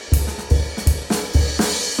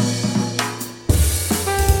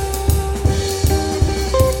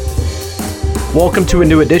Welcome to a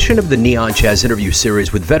new edition of the Neon Jazz interview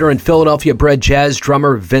series with veteran Philadelphia-bred jazz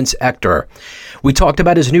drummer Vince Ector. We talked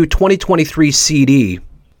about his new 2023 CD,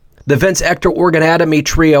 the Vince Ector Organatomy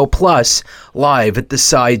Trio Plus, live at the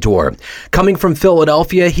Side Door. Coming from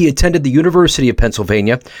Philadelphia, he attended the University of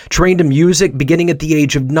Pennsylvania, trained in music beginning at the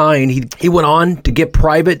age of 9. He went on to get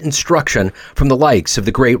private instruction from the likes of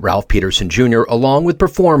the great Ralph Peterson Jr., along with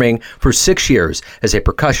performing for 6 years as a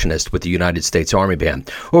percussionist with the United States Army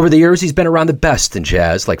Band. Over the years, he's been around the best in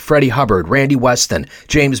jazz, like Freddie Hubbard, Randy Weston,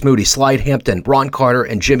 James Moody, Slide Hampton, Ron Carter,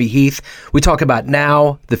 and Jimmy Heath. We talk about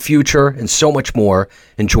now, the future, and so much more.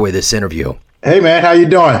 Enjoy this interview. Hey, man, how you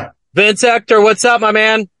doing? Vince Ector, what's up, my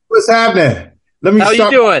man? What's happening? How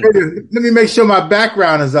you doing? Let me make sure my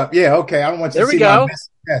background is up. Yeah, okay. I don't want you to see my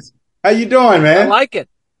mess. How you doing, man? I like it.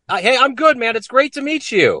 Hey, I'm good, man. It's great to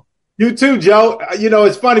meet you. You too, Joe. You know,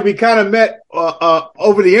 it's funny. We kind of met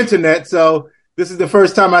over the internet, so this is the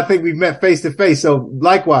first time I think we've met face to face. So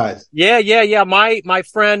likewise. Yeah. My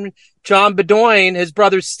friend John Bedoin, his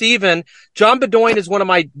brother Steven. John Bedoin is one of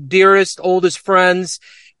my dearest, oldest friends.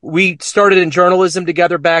 We started in journalism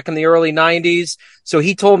together back in the early 90s. So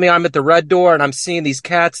he told me I'm at the Red Door and I'm seeing these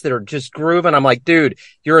cats that are just grooving. I'm like, dude,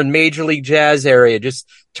 you're in Major League Jazz area. Just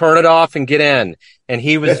turn it off and get in. And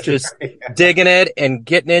he was just digging it and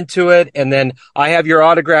getting into it. And then I have your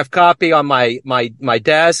autographed copy on my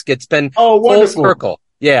desk. It's been full circle.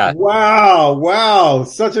 Yeah. Wow.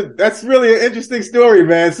 That's really an interesting story,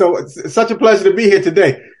 man. So it's such a pleasure to be here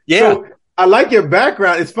today. Yeah. So, I like your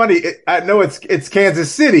background. It's funny. I know it's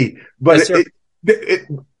Kansas City, but yes,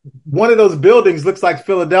 one of those buildings looks like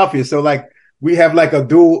Philadelphia. So like we have like a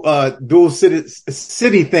dual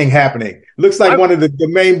city thing happening. Looks like one of the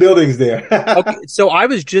main buildings there. Okay. So I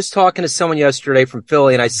was just talking to someone yesterday from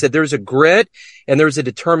Philly and I said, there's a grit and there's a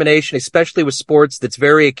determination, especially with sports, that's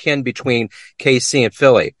very akin between KC and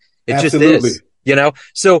Philly. It Absolutely. Just is. You know,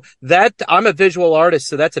 so that I'm a visual artist.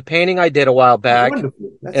 So that's a painting I did a while back.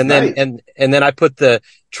 And then, nice. and then I put the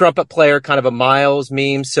trumpet player, kind of a Miles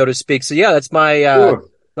meme, so to speak. So yeah, that's my, sure.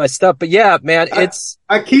 my stuff. But yeah, man,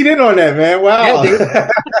 I keyed in on that, man. Wow. Yeah,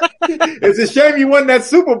 it's a shame you won that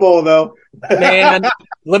Super Bowl though. Man,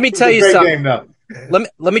 let me tell you something.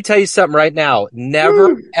 Let me tell you something right now.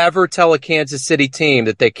 Never, ever tell a Kansas City team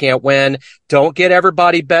that they can't win. Don't get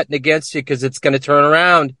everybody betting against you because it's going to turn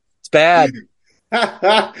around. It's bad.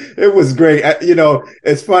 It was great.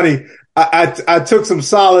 It's funny. I took some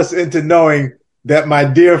solace into knowing that my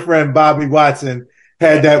dear friend Bobby Watson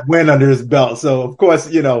had that win under his belt. So of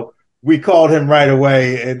course, we called him right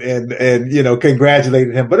away and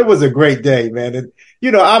congratulated him. But it was a great day, man. And,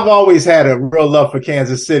 I've always had a real love for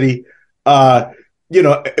Kansas City.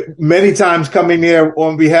 Many times coming there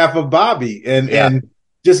on behalf of Bobby and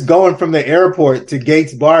just going from the airport to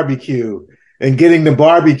Gates Barbecue and getting the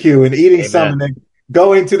barbecue and eating something and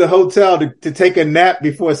going to the hotel to take a nap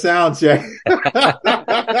before sound check.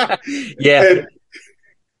 Yeah.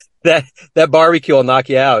 That barbecue will knock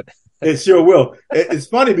you out. It sure will. It's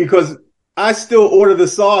funny because I still order the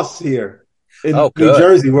sauce here in New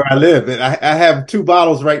Jersey where I live. And I have 2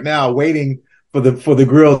 bottles right now waiting for the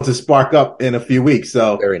grill to spark up in a few weeks.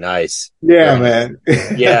 So very nice. Yeah, man.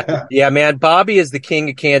 Yeah, man. Bobby is the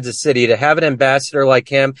king of Kansas City. To have an ambassador like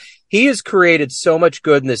him, he has created so much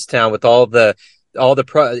good in this town with all of the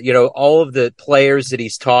players that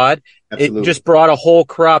he's taught. Absolutely. It just brought a whole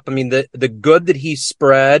crop. I mean, the good that he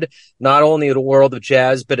spread, not only in the world of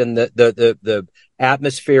jazz, but in the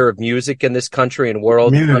atmosphere of music in this country and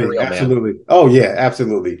world. Community, absolutely. Man. Oh yeah,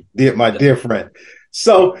 absolutely. My dear friend.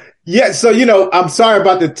 So, I'm sorry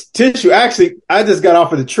about the tissue. Actually, I just got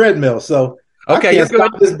off of the treadmill, so okay, I can't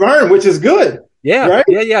stop this burn, which is good. Yeah, right?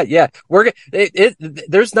 Yeah.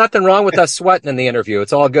 There's nothing wrong with us sweating in the interview.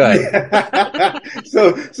 It's all good.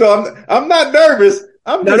 So I'm not nervous.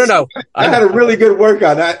 No. I had a really good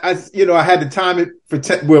workout. I had to time it for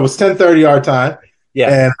it was 10:30 our time. Yeah,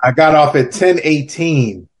 and I got off at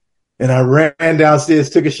 10:18, and I ran downstairs,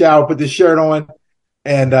 took a shower, put the shirt on.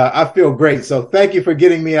 And I feel great. So thank you for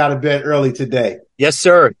getting me out of bed early today. Yes,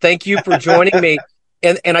 sir. Thank you for joining me.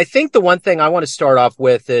 And I think the one thing I want to start off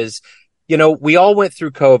with is, we all went through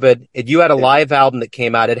COVID and you had a live album that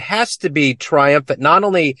came out. It has to be triumphant, not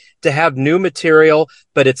only to have new material,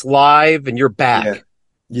 but it's live and you're back.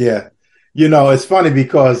 Yeah. It's funny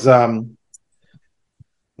because when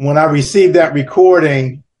I received that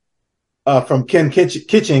recording from Ken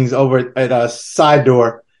Kitchings over at Side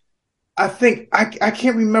Door, I think I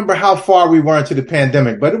can't remember how far we were into the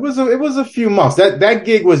pandemic, but it was a few months. That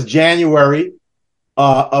gig was January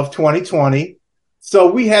of 2020,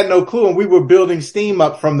 so we had no clue, and we were building steam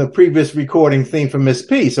up from the previous recording theme for Miss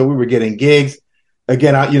P. So we were getting gigs,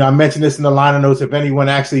 again, I mentioned this in the liner notes. If anyone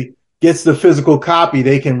actually gets the physical copy,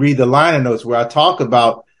 they can read the liner notes where I talk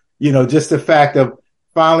about, just the fact of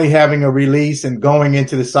finally having a release and going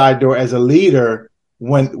into the side door as a leader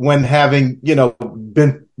when having,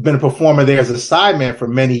 been a performer there as a sideman for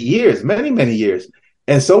many years, many years.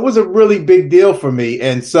 And so it was a really big deal for me.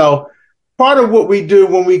 And so part of what we do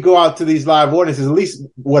when we go out to these live audiences, at least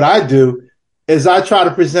what I do, is I try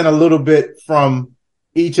to present a little bit from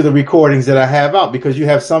each of the recordings that I have out, because you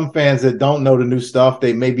have some fans that don't know the new stuff.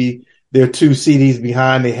 They're 2 CDs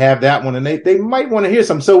behind. They have that one and they might want to hear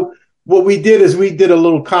some. So what we did is we did a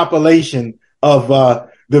little compilation of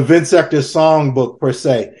the Vince Ector songbook per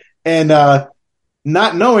se. And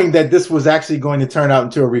not knowing that this was actually going to turn out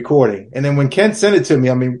into a recording. And then when Ken sent it to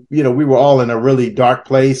me, we were all in a really dark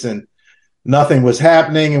place and nothing was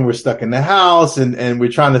happening and we're stuck in the house and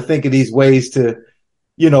we're trying to think of these ways to,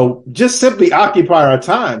 just simply occupy our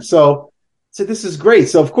time. So this is great.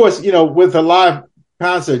 So of course, with a live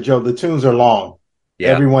concert, Joe, the tunes are long. Yeah.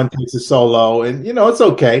 Everyone takes a solo and, it's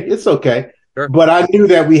okay. It's okay. Sure. But I knew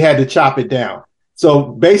that we had to chop it down. So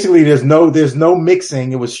basically there's no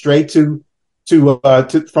mixing. It was straight from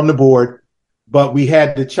the board, but we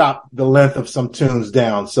had to chop the length of some tunes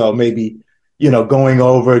down. So maybe, going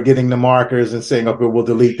over, getting the markers and saying, okay, we'll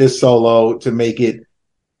delete this solo to make it,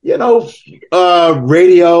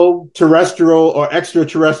 radio, terrestrial or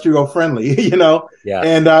extraterrestrial friendly, Yeah.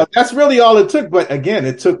 And that's really all it took. But again,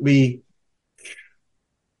 it took me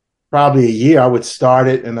probably a year. I would start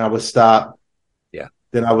it and I would stop. Yeah.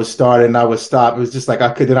 Then I would start it and I would stop. It was just like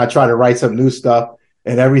then I try to write some new stuff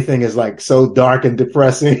and everything is like so dark and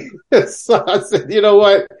depressing. So I said, you know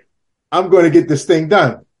what? I'm going to get this thing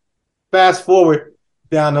done. Fast forward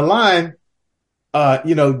down the line,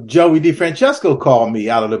 Joey DeFrancesco called me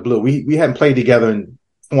out of the blue. We hadn't played together in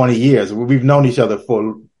 20 years. We knew each other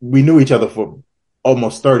for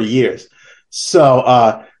almost 30 years.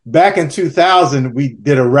 So, back in 2000, we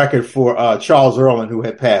did a record for, Charles Earland, who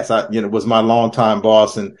had passed. Was my longtime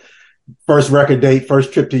boss and first record date,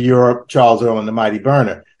 first trip to Europe, Charles Earland, the Mighty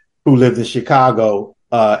Burner, who lived in Chicago,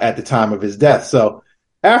 at the time of his death. So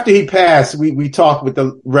after he passed, we talked with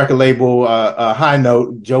the record label, High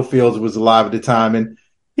Note. Joe Fields was alive at the time and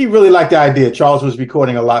he really liked the idea. Charles was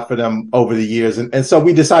recording a lot for them over the years. And so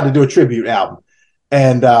we decided to do a tribute album.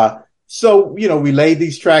 And, so, we laid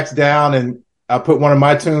these tracks down and I put one of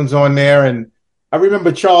my tunes on there. And I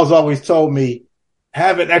remember Charles always told me,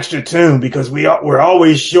 have an extra tune because we're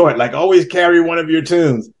always short, like always carry one of your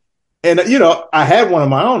tunes. And, I had one of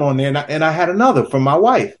my own on there and I had another from my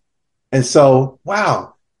wife. And so,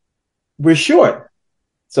 wow, we're short.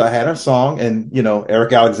 So I had our song and,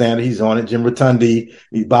 Eric Alexander, he's on it, Jim Rotundi,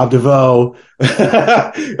 Bob DeVoe,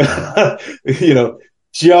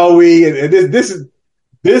 Joey. And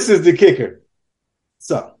this is the kicker.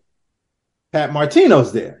 So Pat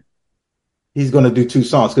Martino's there. He's going to do 2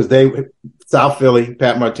 songs because South Philly,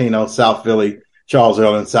 Pat Martino, South Philly, Charles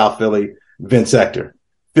Earland, South Philly, Vince Ector,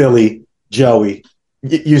 Philly, Joey.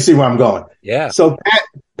 You see where I'm going? Yeah. So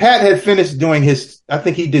Pat had finished doing I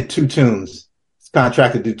think he did 2 tunes. He's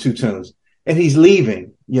contracted to do 2 tunes and he's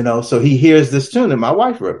leaving, so he hears this tune that my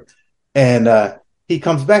wife wrote and, he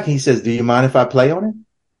comes back and he says, do you mind if I play on it?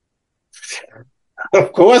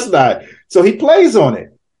 Of course not. So he plays on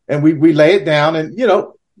it and we lay it down and,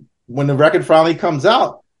 when the record finally comes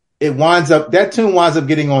out, that tune winds up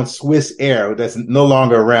getting on Swiss Air that's no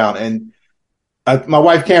longer around. And my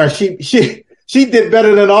wife, Karen, she did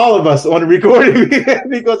better than all of us on the recording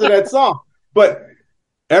because of that song. But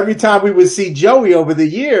every time we would see Joey over the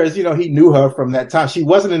years, he knew her from that time. She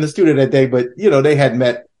wasn't in the studio that day, but, they had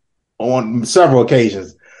met on several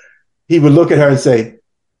occasions. He would look at her and say,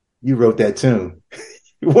 you wrote that tune.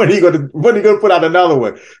 When are you going to put out another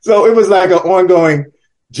one? So it was like an ongoing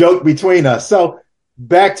joke between us. So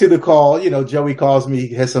back to the call, Joey calls me,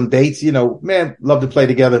 has some dates, man, love to play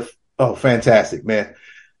together. Oh, fantastic, man.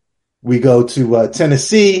 We go to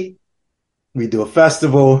Tennessee. We do a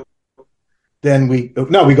festival. Then we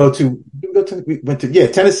went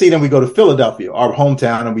to Tennessee. Then we go to Philadelphia, our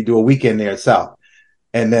hometown, and we do a weekend there South.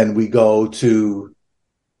 And then we go to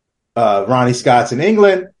Ronnie Scott's in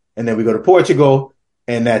England. And then we go to Portugal.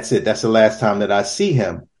 And that's it. That's the last time that I see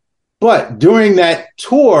him. But during that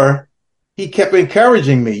tour, he kept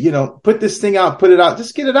encouraging me, put this thing out, put it out,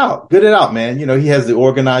 just get it out, man. He has the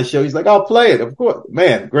organized show. He's like, I'll play it. Of course,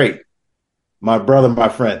 man. Great. My brother, my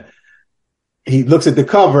friend, he looks at the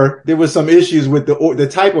cover. There was some issues with the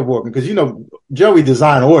type of organ. Cause Joey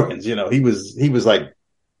designed organs, he was like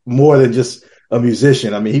more than just a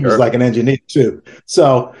musician. I mean, he was like an engineer too.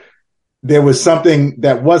 So there was something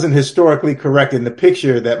that wasn't historically correct in the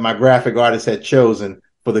picture that my graphic artist had chosen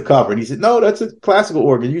for the cover. And he said, no, that's a classical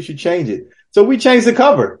organ. You should change it. So we changed the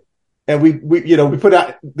cover, and we put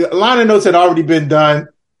out the liner notes had already been done.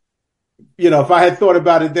 If I had thought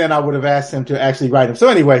about it then, I would have asked him to actually write them. So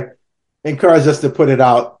anyway, encouraged us to put it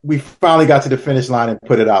out. We finally got to the finish line and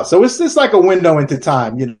put it out. So it's just like a window into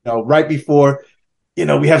time, right before,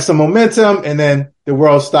 we have some momentum and then the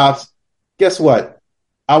world stops. Guess what?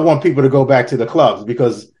 I want people to go back to the clubs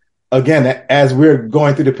because, again, as we're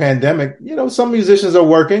going through the pandemic, some musicians are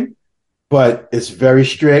working, but it's very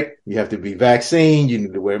strict. You have to be vaccinated. You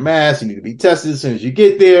need to wear masks. You need to be tested as soon as you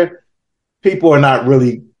get there. People are not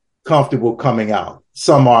really comfortable coming out.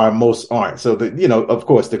 Some are, most aren't. So of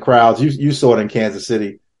course, the crowds, you saw it in Kansas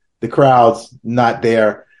City, the crowds not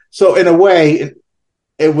there. So in a way,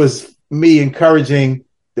 it was me encouraging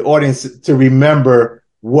the audience to remember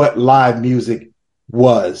what live music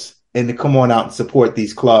was and to come on out and support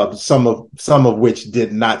these clubs, some of which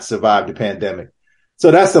did not survive the pandemic.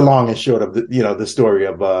 So that's the long and short of the story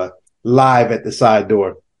of live at the side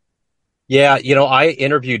door. Yeah, I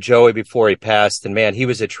interviewed Joey before he passed, and man, he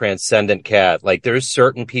was a transcendent cat. Like, there's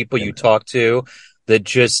certain people you talk to that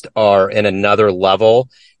just are in another level,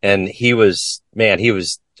 and he was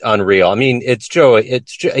unreal. I mean, it's Joey,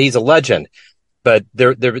 he's a legend, but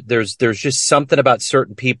there's just something about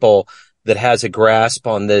certain people that has a grasp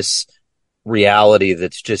on this reality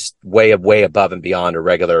that's just way above and beyond a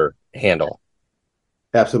regular handle.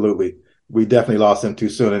 Absolutely. We definitely lost him too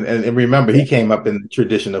soon. And remember, he came up in the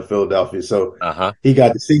tradition of Philadelphia. So he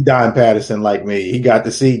got to see Don Patterson like me. He got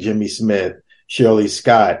to see Jimmy Smith, Shirley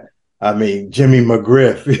Scott. I mean, Jimmy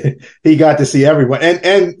McGriff. He got to see everyone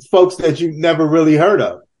and folks that you never really heard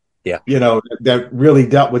of. Yeah. That really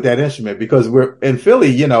dealt with that instrument because we're in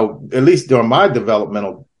Philly, at least during my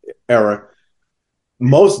developmental era,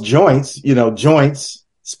 most joints,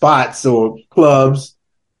 spots or clubs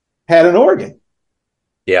had an organ.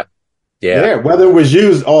 Yeah. Yeah, whether it was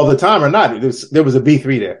used all the time or not, there was a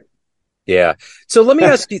B3 there. Yeah. So let me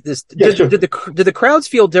ask you this: Yeah, sure. did the crowds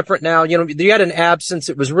feel different now? You had an absence;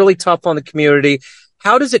 it was really tough on the community.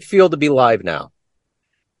 How does it feel to be live now?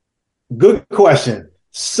 Good question.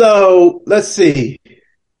 So let's see.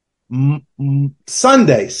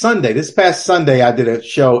 Sunday, this past Sunday, I did a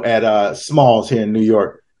show at Smalls here in New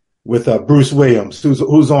York with Bruce Williams,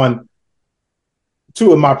 who's on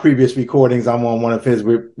two of my previous recordings. I'm on one of his.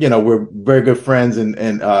 We're very good friends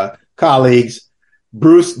and colleagues.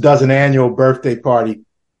 Bruce does an annual birthday party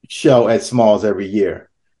show at Smalls every year.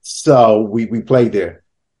 So we played there.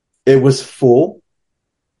 It was full.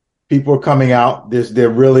 People are coming out. They're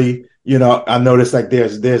really, I noticed like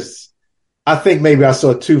there's, I think maybe I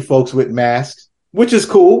saw two folks with masks, which is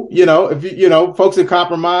cool. If folks are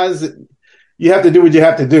compromised, you have to do what you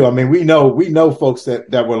have to do. I mean, we know folks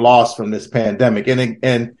that were lost from this pandemic.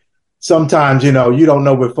 And sometimes, you don't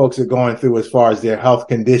know what folks are going through as far as their health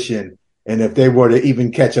condition. And if they were to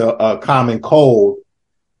even catch a common cold,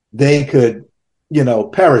 they could,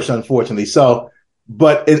 perish, unfortunately. So,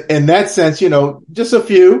 but in that sense, just a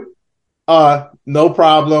few, no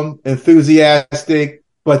problem, enthusiastic,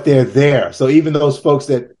 but they're there. So even those folks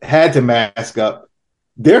that had to mask up,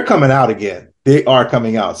 they're coming out again. They are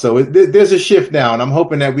coming out. So there's a shift now, and I'm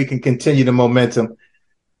hoping that we can continue the momentum.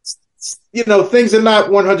 Things are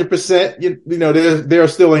not 100%. There are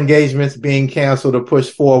still engagements being canceled or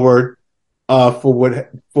pushed forward for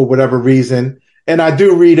whatever reason. And I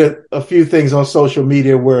do read a few things on social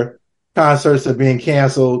media where concerts are being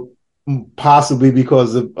canceled, possibly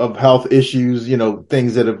because of health issues,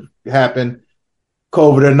 things that have happened,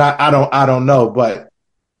 COVID or not. I don't know, but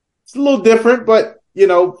it's a little different. But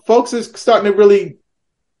folks is starting to really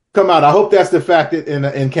come out. I hope that's the fact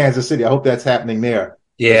in Kansas City. I hope that's happening there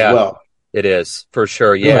as well. It is for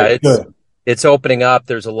sure. Yeah, Good. It's opening up.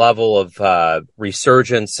 There's a level of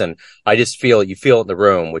resurgence, and I just you feel it in the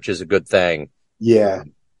room, which is a good thing. Yeah.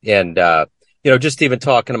 And just even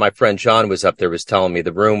talking to my friend John was up there, was telling me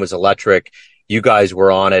the room was electric. You guys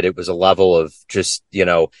were on it. It was a level of just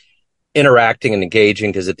interacting and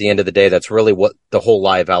engaging, because at the end of the day, that's really what the whole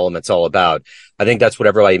live element's all about. I think that's what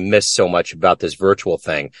everybody missed so much about this virtual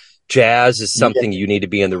thing. Jazz is something you need to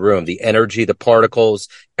be in the room. The energy, the particles,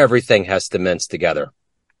 everything has to mince together.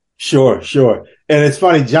 Sure. And it's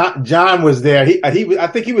funny, John was there. I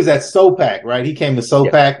think he was at SOPAC, right? He came to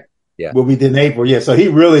SOPAC. Yeah. What we did in April. Yeah. So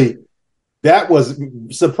that was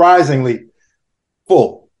surprisingly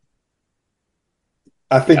full.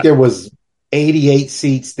 I think there was 88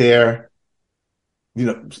 seats there,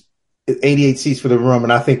 88 seats for the room.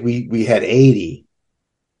 And I think we had 80.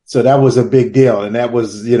 So that was a big deal. And that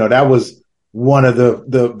was one of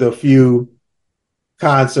the few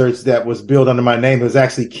concerts that was billed under my name. It was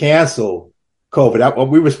actually canceled COVID.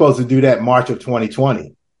 We were supposed to do that March of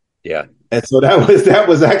 2020. Yeah. And so that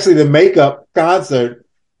was actually the makeup concert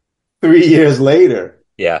 3 years later.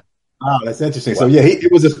 Yeah. Oh, that's interesting. Wow. So yeah,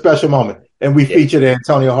 it was a special moment. And we featured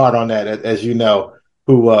Antonio Hart on that, as you know,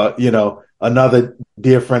 who, another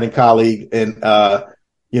dear friend and colleague. And,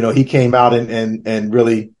 he came out and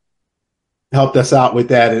really helped us out with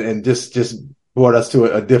that and just brought us to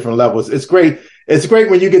a different level. It's great. It's great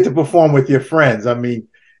when you get to perform with your friends. I mean,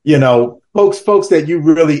 folks that you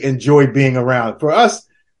really enjoy being around. For us,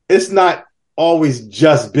 it's not always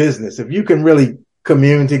just business. If you can really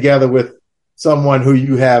commune together with someone who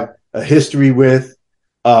you have a history with,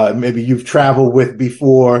 maybe you've traveled with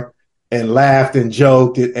before and laughed and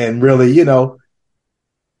joked and really, know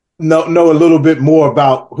a little bit more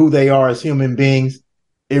about who they are as human beings,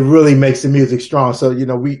 it really makes the music strong. So,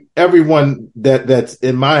 everyone that's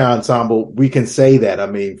in my ensemble, we can say that. I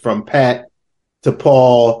mean, from Pat to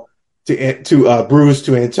Paul to Bruce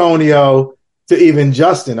to Antonio to even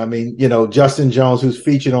Justin. I mean, Justin Jones, who's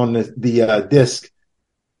featured on the disc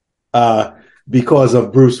because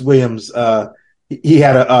of Bruce Williams. He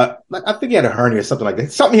had I think he had a hernia or something like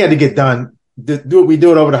that. Something he had to get done. We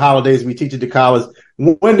do it over the holidays. We teach it to college.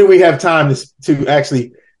 When do we have time to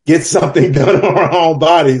actually get something done on our own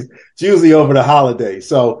bodies? It's usually over the holidays.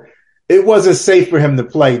 So it wasn't safe for him to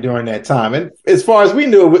play during that time. And as far as we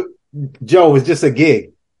knew, Joe was just a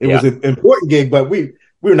gig. It was an important gig, but we're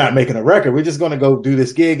not making a record. We're just going to go do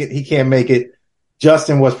this gig. He can't make it.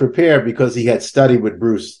 Justin was prepared because he had studied with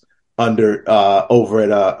Bruce over at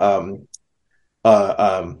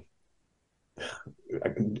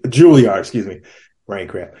Juilliard, brain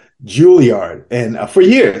cramp, Juilliard, and for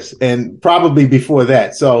years, and probably before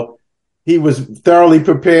that. So he was thoroughly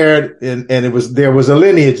prepared, and there was a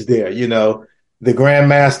lineage there. The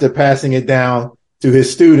grandmaster passing it down to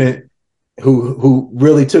his student, who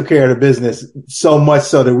really took care of the business, so much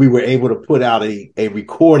so that we were able to put out a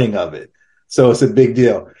recording of it. So it's a big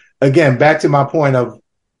deal. Again, back to my point of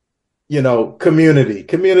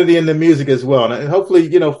community in the music as well, and hopefully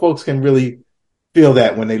folks can really feel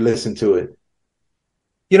that when they listen to it.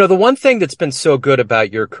 The one thing that's been so good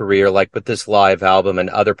about your career, like with this live album and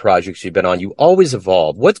other projects you've been on, you always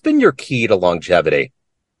evolve. What's been your key to longevity?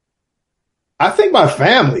 I think my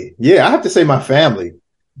family. Yeah, I have to say my family.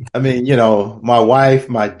 I mean, my wife,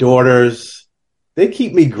 my daughters, they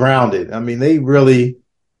keep me grounded. I mean, they really,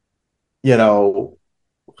 they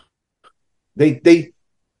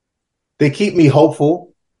keep me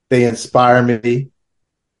hopeful. They inspire me.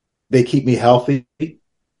 They keep me healthy.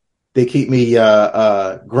 They keep me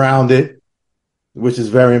grounded, which is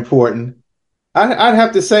very important. I'd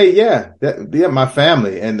have to say, my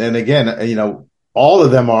family, and again, all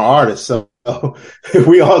of them are artists, so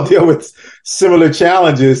we all deal with similar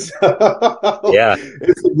challenges. Yeah,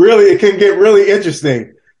 it can get really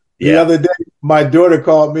interesting. The other day, my daughter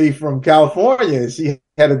called me from California, and she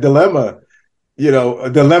had a dilemma. A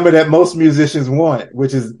dilemma that most musicians want,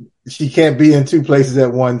 which is she can't be in two places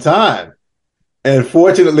at one time. And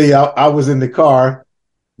fortunately, I was in the car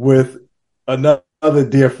with another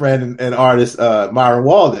dear friend and artist, Myron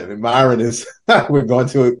Walden. And Myron we're going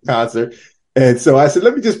to a concert. And so I said,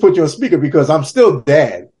 let me just put you on speaker because I'm still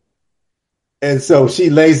dad. And so she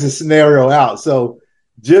lays the scenario out. So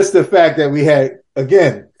just the fact that we had,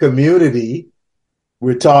 again, community,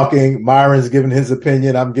 we're talking, Myron's giving his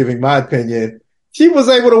opinion, I'm giving my opinion. She was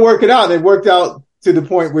able to work it out. And it worked out to the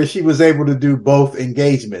point where she was able to do both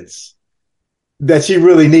engagements that she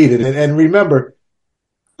really needed. And remember,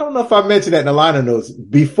 I don't know if I mentioned that in the liner notes.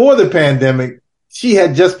 Before the pandemic, she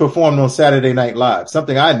had just performed on Saturday Night Live,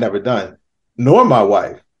 something I had never done, nor my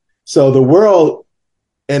wife. So the world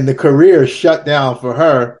and the career shut down for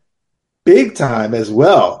her big time as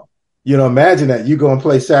well. Imagine that you go and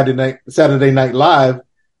play Saturday Night Live,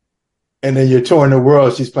 and then you're touring the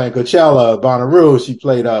world. She's playing Coachella, Bonnaroo. She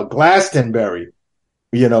played Glastonbury,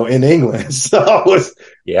 in England. So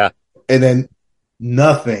and then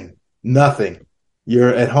nothing.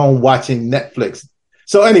 You're at home watching Netflix.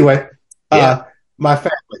 So anyway, my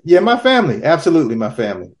family. Yeah, my family. Absolutely, my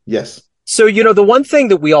family. Yes. So, the one thing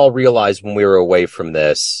that we all realized when we were away from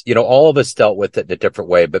this, all of us dealt with it in a different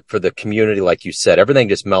way, but for the community, like you said, everything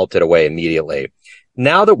just melted away immediately.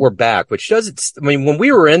 Now that we're back, when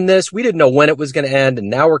we were in this, we didn't know when it was going to end, and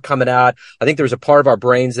now we're coming out. I think there's a part of our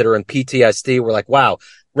brains that are in PTSD. We're like, wow,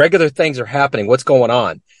 regular things are happening. What's going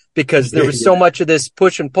on? Because there was so much of this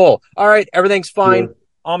push and pull. All right, everything's fine. Sure.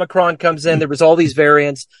 Omicron comes in. There was all these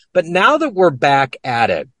variants. But now that we're back at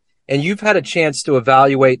it, and you've had a chance to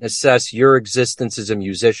evaluate and assess your existence as a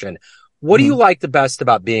musician, What do you like the best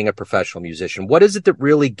about being a professional musician? What is it that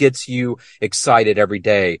really gets you excited every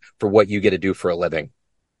day for what you get to do for a living?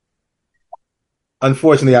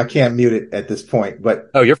 Unfortunately, I can't mute it at this point,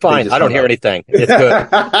 but oh, you're fine. I don't hear anything. It's good.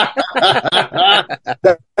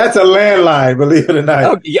 That's a landline, believe it or not.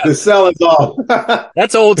 Oh, yeah. The cell is off.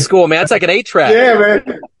 That's old school, man. It's like an 8-track. Yeah,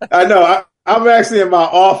 man. I know. I'm actually in my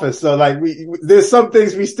office, so like there's some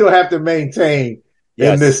things we still have to maintain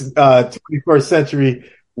in this 21st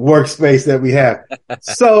century workspace that we have.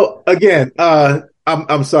 So again,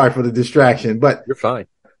 I'm sorry for the distraction, but you're fine.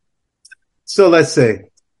 So let's say,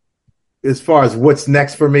 as far as what's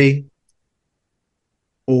next for me,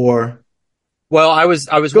 or I was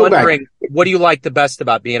wondering, what do you like the best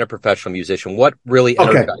about being a professional musician? What really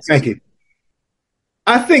energizes thank you.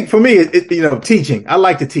 I think for me, teaching. I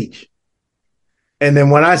like to teach, and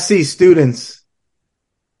then when I see students,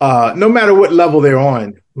 no matter what level they're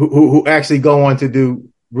on, who actually go on to do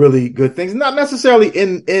really good things, not necessarily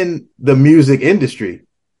in the music industry,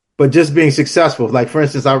 but just being successful. Like, for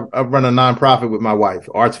instance, I run a nonprofit with my wife,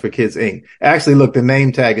 Arts for Kids, Inc. Actually, look, the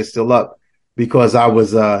name tag is still up because I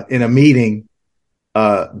was in a meeting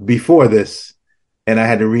before this and I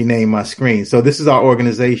had to rename my screen. So this is our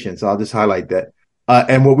organization. So I'll just highlight that.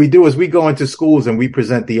 And what we do is we go into schools and we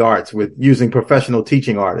present the arts with using professional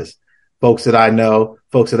teaching artists, folks that I know,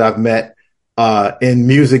 folks that I've met in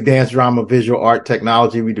music, dance, drama, visual art,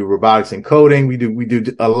 technology. We do robotics and coding. We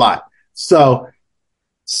do a lot. So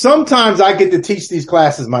sometimes I get to teach these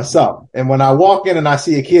classes myself. And when I walk in and I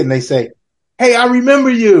see a kid and they say, "Hey, I remember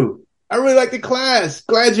you. I really like the class.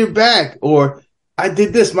 Glad you're back." Or, "I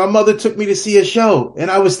did this. My mother took me to see a show and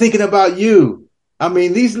I was thinking about you." I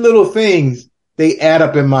mean, these little things, they add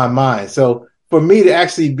up in my mind. So for me to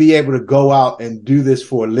actually be able to go out and do this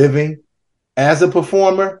for a living as a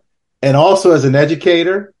performer and also as an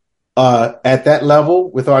educator at that level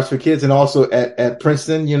with Arts for Kids, and also at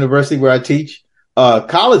Princeton University where I teach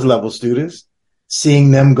college level students,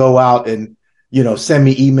 seeing them go out and, send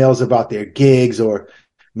me emails about their gigs, or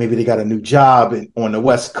maybe they got a new job on the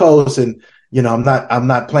West Coast and, I'm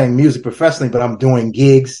not playing music professionally, but I'm doing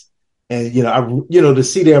gigs, and, to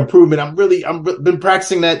see their improvement. I've been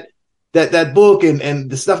practicing that book and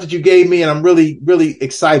the stuff that you gave me. And I'm really, really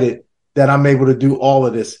excited that I'm able to do all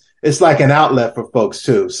of this. It's like an outlet for folks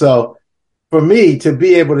too. So for me to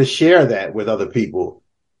be able to share that with other people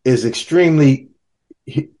is extremely,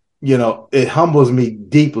 it humbles me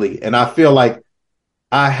deeply. And I feel like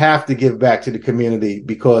I have to give back to the community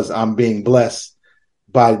because I'm being blessed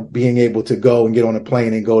by being able to go and get on a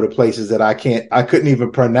plane and go to places that I couldn't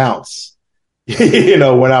even pronounce,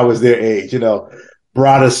 when I was their age,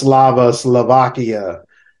 Bratislava, Slovakia,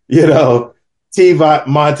 Tivat,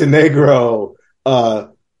 Montenegro,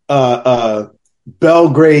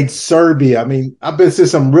 Belgrade, Serbia. I mean, I've been to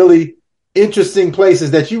some really interesting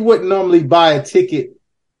places that you wouldn't normally buy a ticket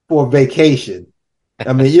for vacation.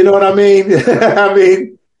 I mean, you know what I mean? I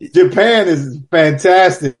mean, Japan is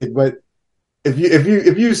fantastic, but if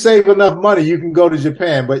you save enough money, you can go to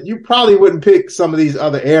Japan, but you probably wouldn't pick some of these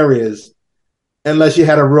other areas unless you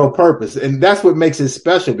had a real purpose. And that's what makes it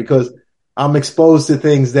special, because I'm exposed to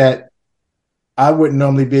things that I wouldn't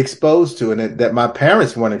normally be exposed to, and that my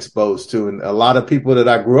parents weren't exposed to. And a lot of people that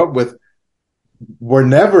I grew up with were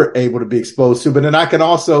never able to be exposed to, but then I can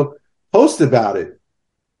also post about it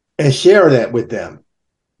and share that with them,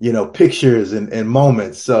 pictures and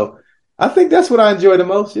moments. So I think that's what I enjoy the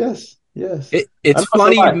most. Yes. It's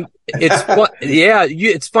funny.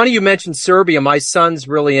 It's funny you mentioned Serbia. My son's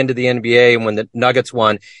really into the NBA, and when the Nuggets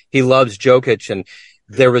won, he loves Jokic. And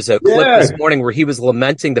there was a clip this morning where he was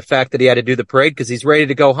lamenting the fact that he had to do the parade because he's ready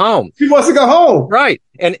to go home. He wants to go home. Right.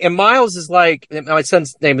 And Miles is like, my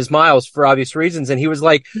son's name is Miles for obvious reasons. And he was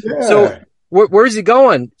like, so where's he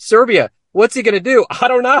going? Serbia. What's he going to do? I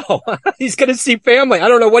don't know. He's going to see family. I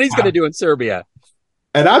don't know what he's going to do in Serbia.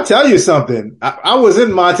 And I'll tell you something. I was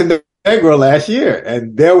in Montenegro last year,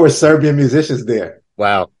 and there were Serbian musicians there.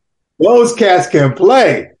 Wow. Those cats can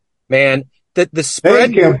play. Man, the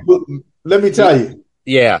spread. Let me tell you.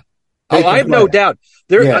 Yeah. Oh, I have no doubt.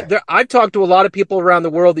 I've talked to a lot of people around the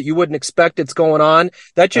world that you wouldn't expect it's going on.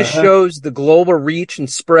 That just shows the global reach and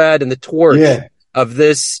spread and the torch of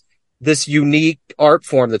this unique art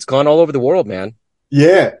form that's gone all over the world, man.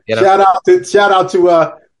 Yeah. Shout out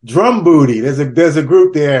to Drum Booty. There's a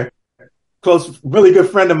group there, really good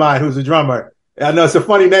friend of mine who's a drummer. I know it's a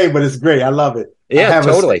funny name, but it's great. I love it. Yeah, I have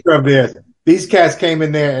totally. A sticker of theirs. These cats came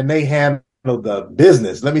in there and they handled the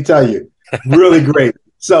business. Let me tell you, really great.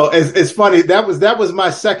 So it's funny. That was my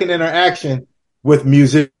second interaction with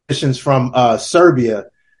musicians from Serbia.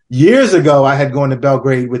 Years ago, I had gone to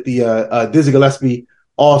Belgrade with the Dizzy Gillespie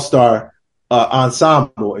all-star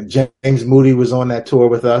ensemble. And James Moody was on that tour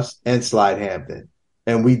with us, and Slide Hampton.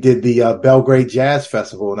 And we did the Belgrade Jazz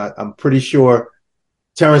Festival. And I'm pretty sure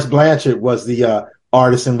Terrence Blanchard was the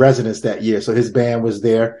artist in residence that year. So his band was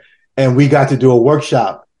there. And we got to do a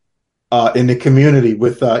workshop in the community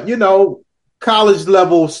with, college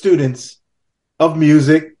level students of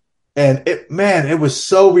music. And it was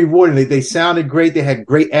so rewarding. They sounded great. They had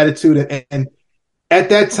great attitude. And at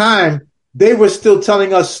that time, they were still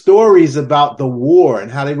telling us stories about the war and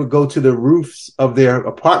how they would go to the roofs of their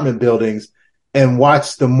apartment buildings and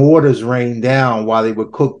watch the mortars rain down while they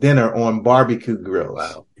would cook dinner on barbecue grills.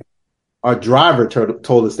 Wow. Our driver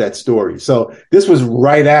told us that story. So this was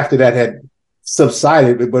right after that had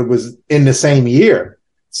subsided, but it was in the same year.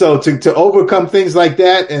 So to overcome things like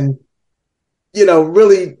that and,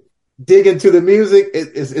 really dig into the music,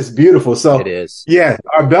 it's beautiful. So it is. Yeah,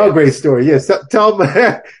 our Belgrade story. Yes. Tell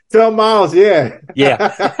Miles. Yeah.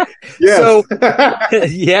 Yeah. Yes. So,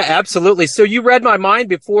 yeah, absolutely. So you read my mind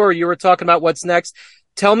before you were talking about what's next.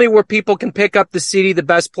 Tell me where people can pick up the CD, the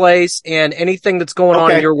best place, and anything that's going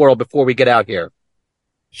on in your world before we get out here.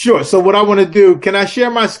 Sure. So what I want to do, can I share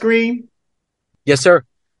my screen? Yes, sir.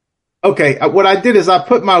 Okay. What I did is I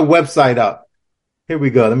put my website up. Here we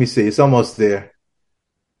go. Let me see. It's almost there.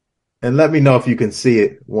 And let me know if you can see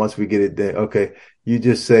it once we get it there. Okay. You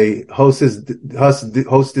just say host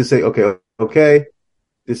this say, okay.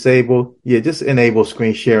 Disable. Yeah, just enable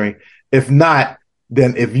screen sharing. If not,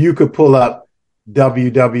 then if you could pull up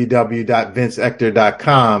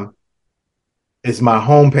www.vinceector.com, it's my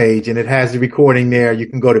homepage and it has the recording there. You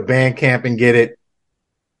can go to Bandcamp and get it.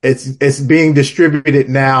 It's being distributed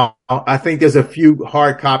now. I think there's a few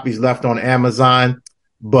hard copies left on Amazon,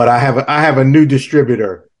 but I have a new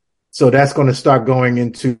distributor. So that's going to start going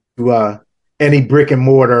into any brick and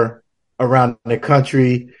mortar around the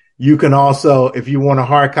country. You can also, if you want a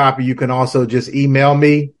hard copy, you can also just email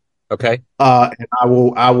me. Okay. And I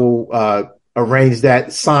will arrange that,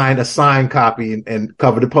 a signed copy and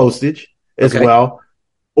cover the postage as well.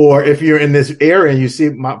 Or if you're in this area and you see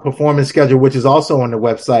my performance schedule, which is also on the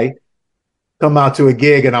website, come out to a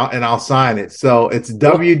gig and I'll sign it. So it's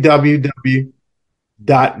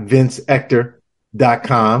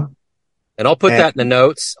www.vinceector.com. And I'll put that in the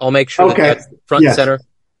notes. I'll make sure that's front and center.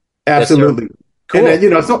 Absolutely. Yes, cool. And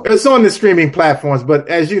then, so it's on the streaming platforms, but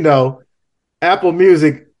as you know, Apple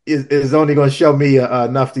Music is only going to show me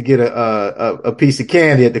enough to get a piece of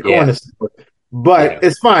candy at the corner store. But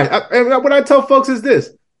it's fine. What I tell folks is this.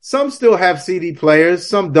 Some still have CD players.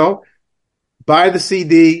 Some don't. Buy the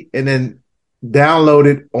CD and then download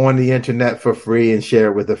it on the internet for free and share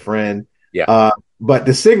it with a friend. Yeah. But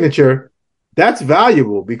the signature, that's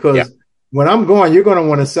valuable because when I'm going, you're going to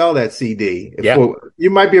want to sell that CD. You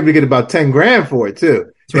might be able to get about 10 grand for it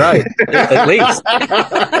too. That's right. At least.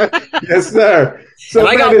 Yes, sir. So and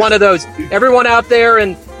I got one of those. Everyone out there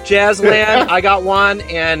in Jazzland, I got one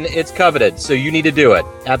and it's coveted. So you need to do it.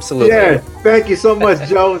 Absolutely. Yeah. Thank you so much,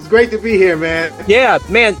 Joe. It's great to be here, man. Yeah,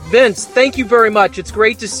 man. Vince, thank you very much. It's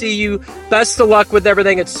great to see you. Best of luck with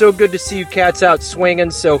everything. It's so good to see you cats out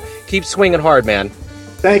swinging. So keep swinging hard, man.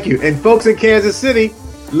 Thank you. And folks in Kansas City,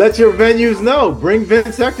 let your venues know. Bring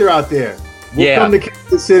Vince Ector out there. We'll come to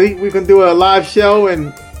Kansas City. We can do a live show,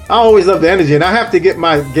 and I always love the energy. And I have to get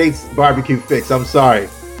my Gates barbecue fix. I'm sorry.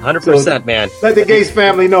 100%, man. Let the Gates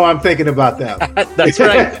family know I'm thinking about them. That's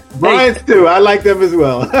right. Brian's too. I like them as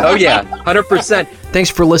well. Oh, yeah. 100%. Thanks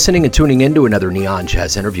for listening and tuning in to another Neon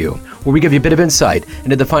Jazz interview, where we give you a bit of insight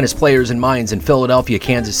into the finest players and minds in Philadelphia,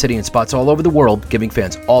 Kansas City, and spots all over the world, giving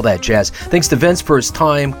fans all that jazz. Thanks to Vince for his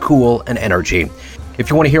time, cool, and energy. If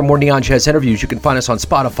you want to hear more Neon Jazz interviews, you can find us on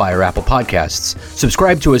Spotify or Apple Podcasts.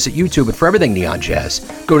 Subscribe to us at YouTube, and for everything Neon Jazz,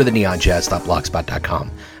 go to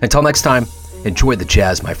theneonjazz.blogspot.com. Until next time, enjoy the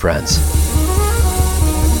jazz, my friends.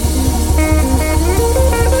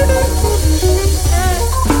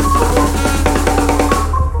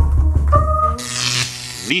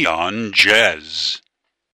 Neon Jazz.